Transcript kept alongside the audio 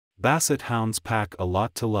Basset Hounds pack a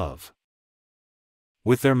lot to love.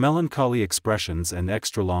 With their melancholy expressions and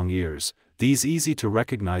extra-long ears, these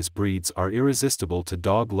easy-to-recognize breeds are irresistible to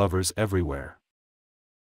dog lovers everywhere.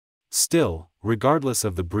 Still, regardless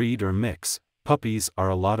of the breed or mix, puppies are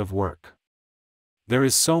a lot of work. There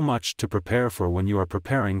is so much to prepare for when you are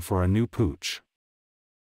preparing for a new pooch.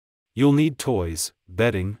 You'll need toys,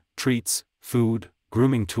 bedding, treats, food,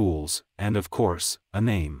 grooming tools, and of course, a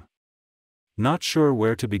name. Not sure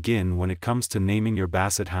where to begin when it comes to naming your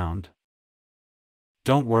Basset Hound?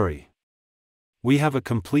 Don't worry. We have a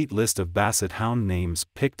complete list of Basset Hound names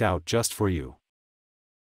picked out just for you.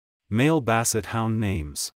 Male Basset Hound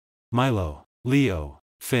names: Milo, Leo,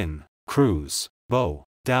 Finn, Cruz, Bo,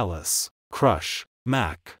 Dallas, Crush,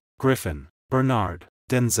 Mac, Griffin, Bernard,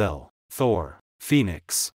 Denzel, Thor,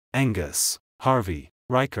 Phoenix, Angus, Harvey,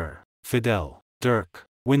 Riker, Fidel, Dirk,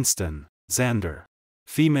 Winston, Xander.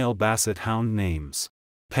 Female Basset Hound names: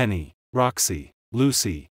 Penny, Roxy,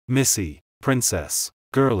 Lucy, Missy, Princess,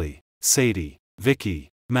 Girly, Sadie, Vicky,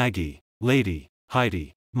 Maggie, Lady,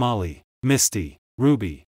 Heidi, Molly, Misty,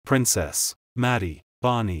 Ruby, Princess, Maddie,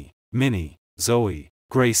 Bonnie, Minnie, Zoe,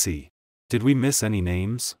 Gracie. Did we miss any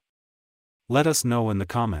names? Let us know in the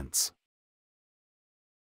comments.